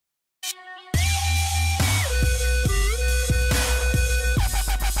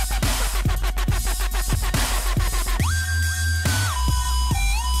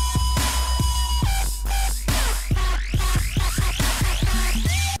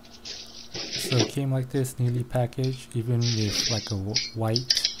So it came like this, neatly packaged, even with like a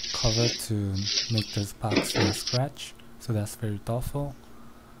white cover to make this box no scratch. So that's very thoughtful.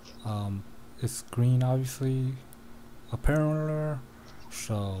 It's green, obviously, a parallel.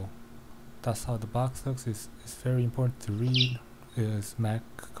 So that's how the box looks. It's very important to read. It is Mac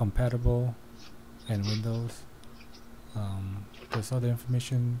compatible and Windows. There's other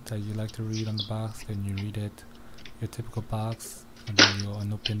information that you like to read on the box, then you read it. Your typical box, and then you'll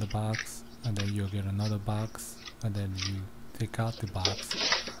unopen the box, and then you'll get another box, and then you take out the box,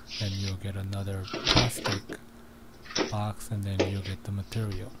 and you'll get another plastic box, and then you'll get the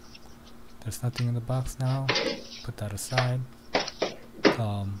material. There's nothing in the box now. Put that aside.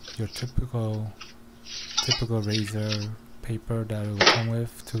 Your typical Razer paper that it will come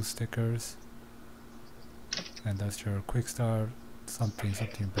with, 2 stickers, and that's your quick start, something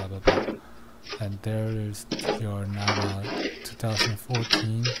blah blah blah. And there is your Naga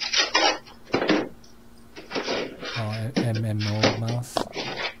 2014 MMO mouse.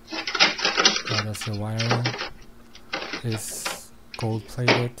 That's your wiring. It's gold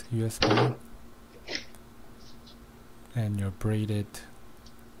plated USB, and your braided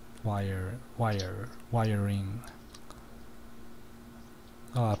wiring.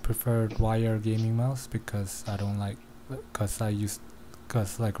 I preferred wire gaming mouse because I don't like, because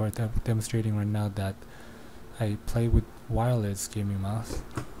like right there demonstrating right now that I play with wireless gaming mouse,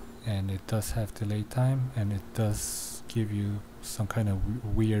 and it does have delay time, and it does give you some kind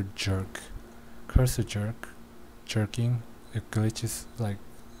of weird cursor jerking. It glitches, like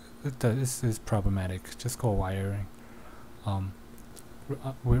this is problematic. Just go wiring.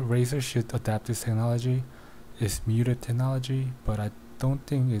 Razer should adapt this technology. It's muted technology, but I don't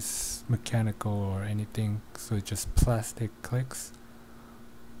think it's mechanical or anything, so it's just plastic clicks.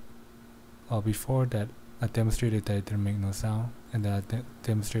 Before that, I demonstrated that it didn't make no sound, and then I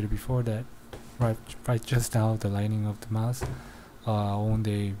demonstrated before that right just now the lighting of the mouse. I owned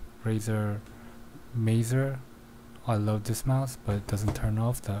a Razer Mazer. I love this mouse, but it doesn't turn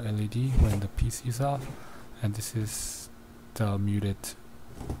off the LED when the PC is off. And this is the muted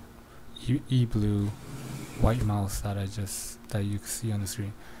eblue white mouse that you can see on the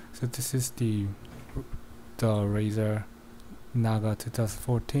screen. So this is the Razer Naga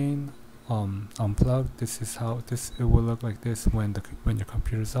 2014 unplugged. This is how it will look like this when your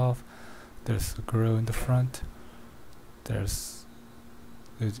computer's off. There's a grill in the front. It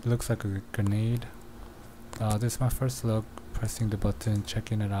looks like a grenade. This is my first look, pressing the button,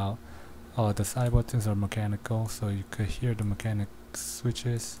 checking it out. The side buttons are mechanical, so you could hear the mechanic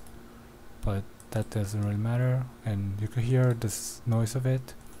switches, but that doesn't really matter, and you could hear this noise of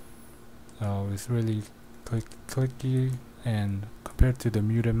it. It's really clicky, and compared to the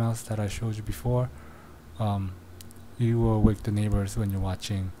muted mouse that I showed you before, you will wake the neighbors when you're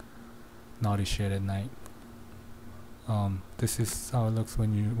watching naughty shit at night. This is how it looks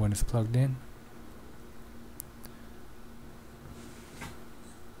when it's plugged in.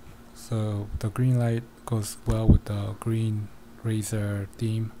 So the green light goes well with the green Razer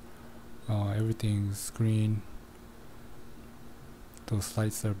theme. Everything's green. Those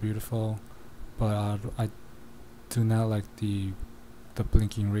lights are beautiful, but I do not like the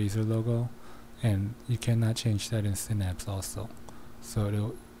blinking Razer logo, and you cannot change that in Synapse also.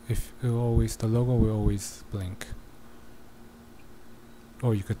 So the logo will always blink,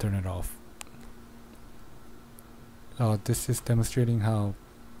 or you could turn it off. This is demonstrating how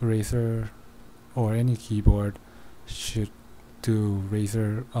Razer or any keyboard should do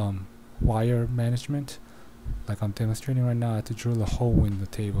Razer wire management. Like I'm demonstrating right now, I had to drill a hole in the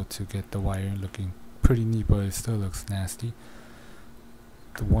table to get the wire looking pretty neat, but it still looks nasty.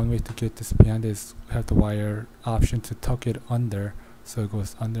 The one way to get this behind is have the wire option to tuck it under, so it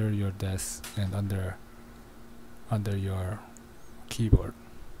goes under your desk and under your keyboard,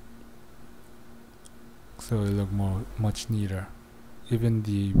 so it look much neater. Even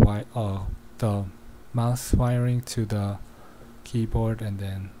the mouse wiring to the keyboard and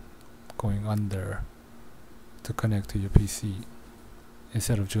then going under to connect to your PC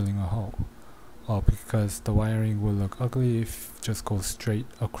instead of drilling a hole. Because the wiring will look ugly if it just goes straight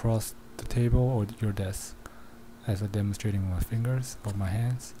across the table or your desk, as I'm demonstrating with my fingers or my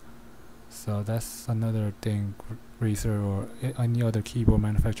hands. So that's another thing Razer or any other keyboard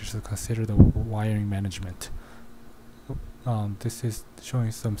manufacturer should consider, the wiring management. This is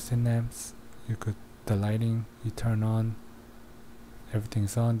showing some synapse. The lighting you turn on,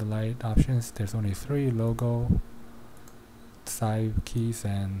 everything's on. The light options, there's only 3: logo, side keys,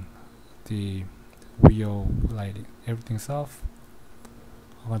 and the wheel lighting. Everything's off.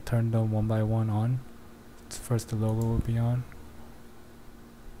 I'm gonna turn them one by one on. First the logo will be on,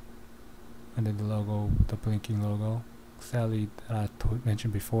 and then the logo, the blinking logo. Sadly, I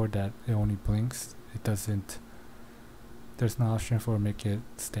mentioned before that it only blinks. It doesn't. There's no option for make it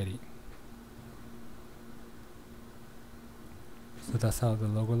steady. So that's how the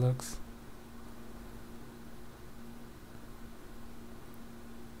logo looks.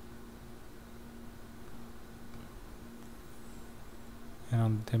 And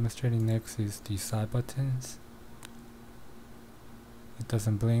I'm demonstrating next is the side buttons. It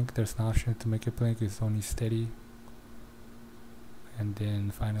doesn't blink. There's no option to make it blink. It's only steady. And then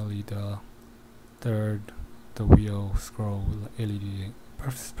finally the third, the wheel scroll LED.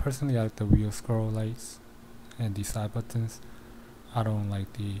 Personally, I like the wheel scroll lights and the side buttons. I don't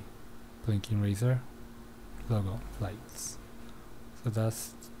like the blinking Razer logo lights. So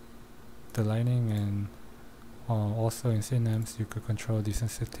that's the lighting. And also in Synapse you could control the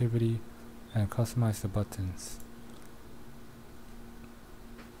sensitivity and customize the buttons.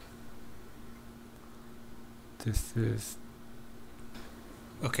 This is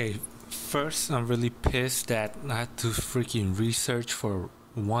okay. First, I'm really pissed that I had to freaking research for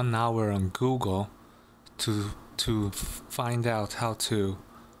 1 hour on Google to find out how to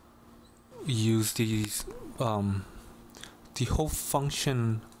use these. The whole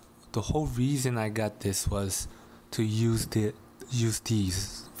function, the whole reason I got this was to use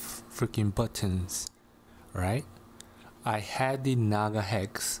these freaking buttons, right? I had the Naga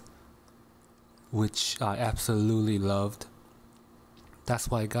hex, which I absolutely loved. That's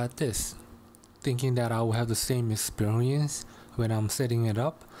why I got this, thinking that I will have the same experience when I'm setting it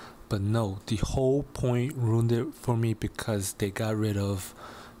up. But no, the whole point ruined it for me because they got rid of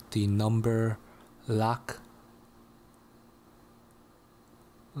the number lock.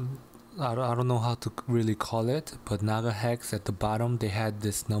 I don't know how to really call it, but Naga hex at the bottom, they had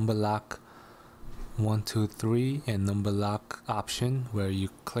this number lock 1, 2, 3 and number lock option where you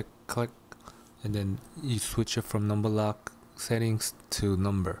click and then you switch it from number lock settings to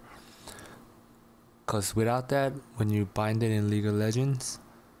number. Because without that, when you bind it in League of Legends,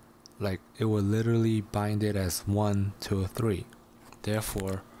 like it will literally bind it as 1, 2, 3.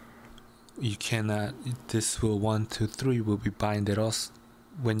 Therefore, you cannot. This will 1, 2, 3 will be binded also.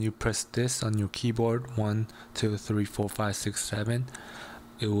 When you press this on your keyboard, 1, 2, 3, 4, 5, 6, 7,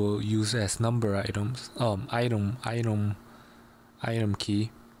 it will use as number items. Item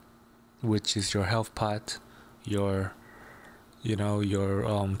key, which is your health pot, your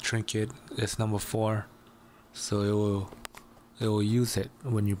trinket is number 4. So it will use it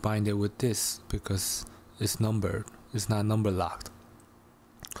when you bind it with this because it's numbered. It's not number locked.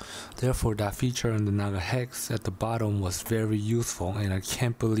 Therefore, that feature in the Naga hex at the bottom was very useful, and I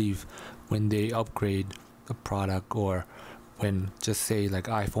can't believe when they upgrade a product, or when just say like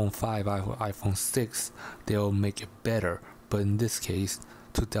iPhone 5, iPhone 6, they'll make it better. But in this case,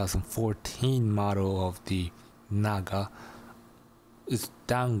 2014 model of the Naga is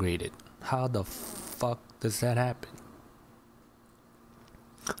downgraded. How the fuck does that happen?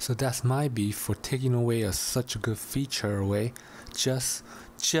 So that's my beef for taking away such a good feature away just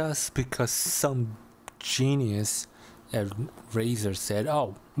because some genius at Razer said,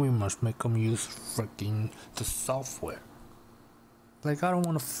 oh, we must make them use freaking the software. Like, I don't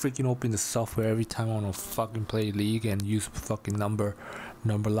want to freaking open the software every time I want to fucking play League and use fucking number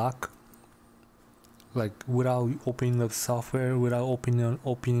lock. Like, without opening the software, without opening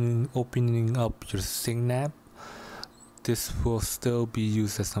up your synapse, this will still be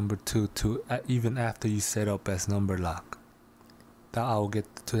used as number 2 even after you set up as number lock. That I'll get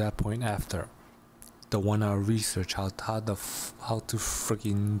to that point after the 1 hour research how to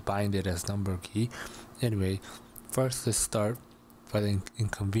freaking bind it as number key. Anyway, first let's start by the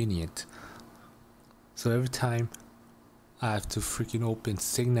inconvenient. So every time I have to freaking open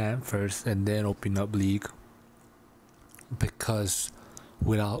Synapse first and then open up League, because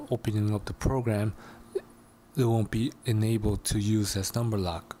without opening up the program, it won't be enabled to use as number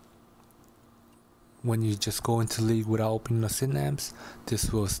lock. When you just go into League without opening the Synapse,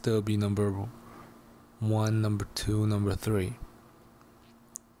 this will still be number 1, number 2, number 3,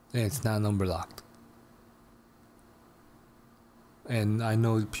 and it's not number locked. And I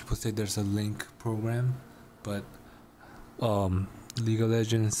know people say there's a link program, but League of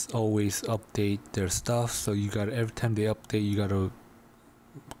Legends always update their stuff, so you got every time they update, you gotta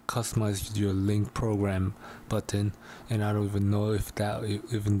customize your link program button, and I don't even know if that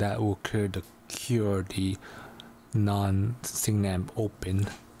will cure the non-Synapse open,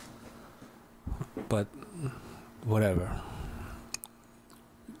 but whatever.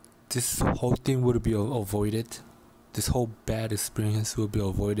 This whole thing would be avoided. This whole bad experience will be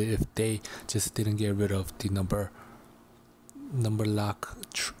avoided if they just didn't get rid of the number number lock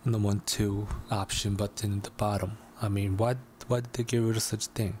the 1-2 option button at the bottom. I mean, why did they get rid of such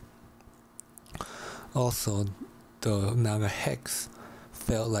thing? Also, the Naga Hex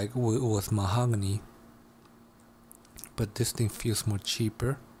felt like it was mahogany, but this thing feels more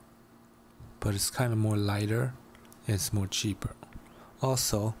cheaper, but it's kind of more lighter and it's more cheaper.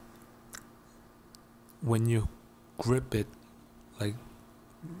 Also, when you grip it, like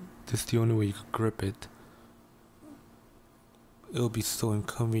this is the only way you could grip it, it'll be so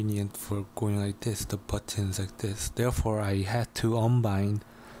inconvenient for going like this, the buttons like this. Therefore, I had to unbind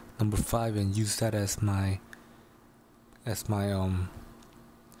number 5 and use that as my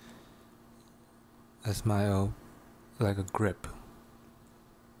like a grip.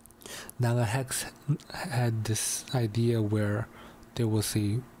 Naga Hex had this idea where there was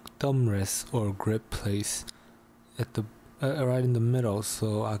a thumb rest or grip place at the right in the middle,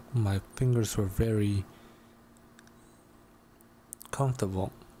 so my fingers were very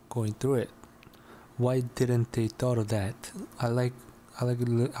comfortable going through it. Why didn't they thought of that? I like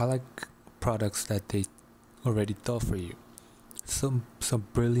products that they already thought for you. Some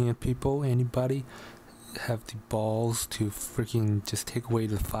brilliant people, anybody have the balls to freaking just take away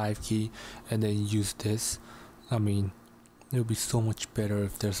the 5 key and then use this. I mean, it would be so much better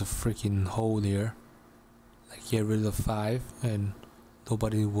if there's a freaking hole there. Like, get rid of the 5 and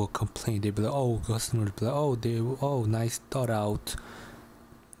nobody will complain. They'd be like, oh, customers be like, oh, nice thought out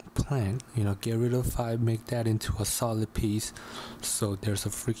plan. You know, get rid of 5, make that into a solid piece, so there's a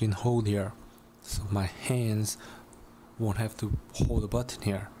freaking hole here, so my hands won't have to hold the button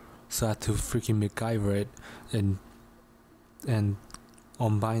here. So I had to freaking MacGyver it and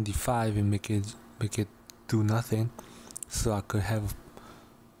unbind the 5 and make it do nothing, so I could have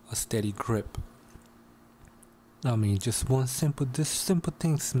a steady grip. I mean, just simple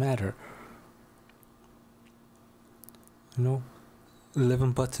things matter. You know,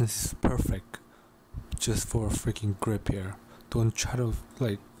 11 buttons is perfect just for a freaking grip here. Don't try to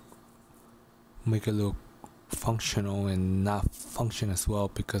like make it look functional and not function as well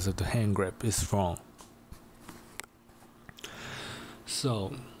because of the hand grip. It's wrong.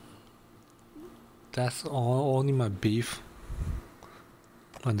 So that's only my beef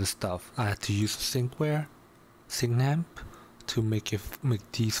on the stuff. I had to use synapse to make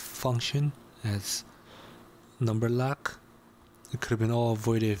these function as number lock. It could have been all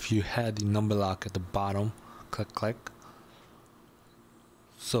avoided if you had the number lock at the bottom. Click.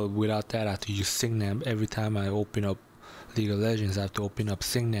 So without that, I have to use synapse. Every time I open up League of Legends, I have to open up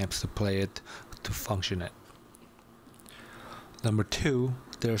synapse to play it, to function it. Number 2,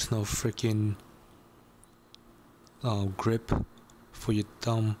 there's no freaking grip for your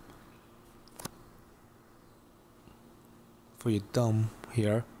thumb.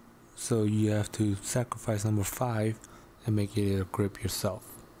 Here, so you have to sacrifice number 5 and make it a grip yourself.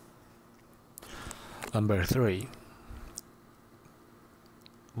 Number 3,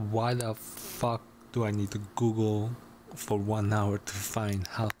 why the fuck do I need to Google for 1 hour to find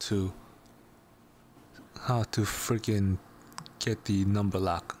how to freaking get the number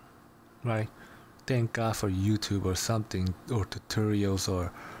lock, right? Thank God for YouTube or something, or tutorials,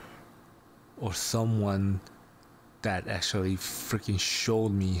 or someone that actually freaking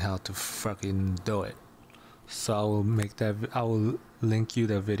showed me how to freaking do it. So I will link you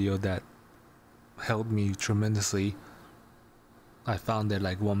the video that helped me tremendously. I found that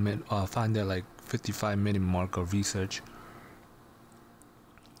like 1 minute, find that like 55-minute mark of research.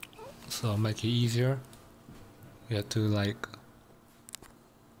 So make it easier. You have to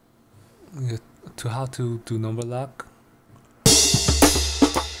how to do number lock.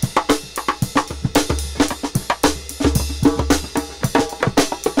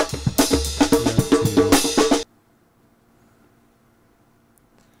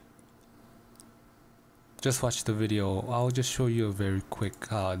 Just watch the video. I'll just show you a very quick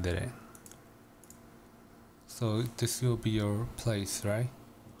how I did it. So this will be your place, right?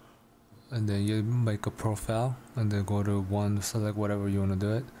 And then you make a profile and then go to select whatever you want to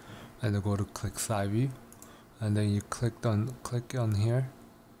do it, and then go to click side view, and then you click on here,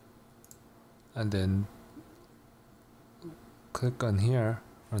 and then click on here,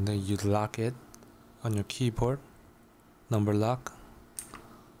 and then you lock it on your keyboard, number lock,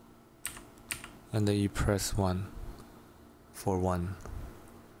 and then you press 1 for 1,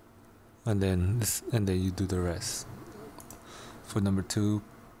 and then you do the rest. For number 2,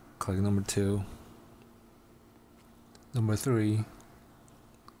 click number 2, number 3,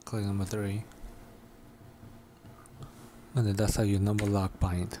 click number 3, and then that's how you number lock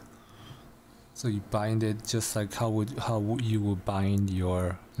bind. So you bind it just like how you would bind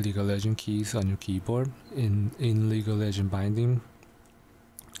your League of Legends keys on your keyboard in League of Legends binding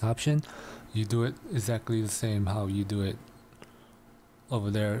option, you do it exactly the same how you do it over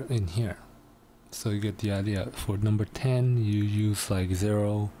there in here. So you get the idea. For number 10 you use like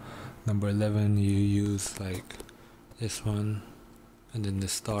 0, number 11 you use like this one, and then the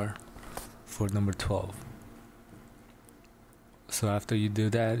star for number 12. So after you do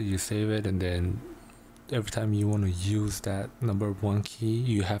that, you save it, and then every time you want to use that number 1 key,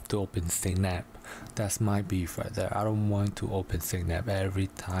 you have to open synapse. That's my beef right there. I don't want to open synapse every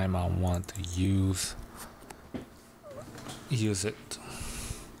time I want to use it.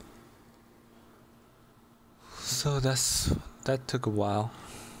 So that took a while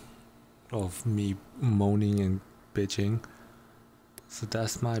of me moaning and bitching. So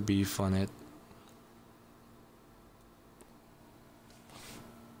that's my beef on it.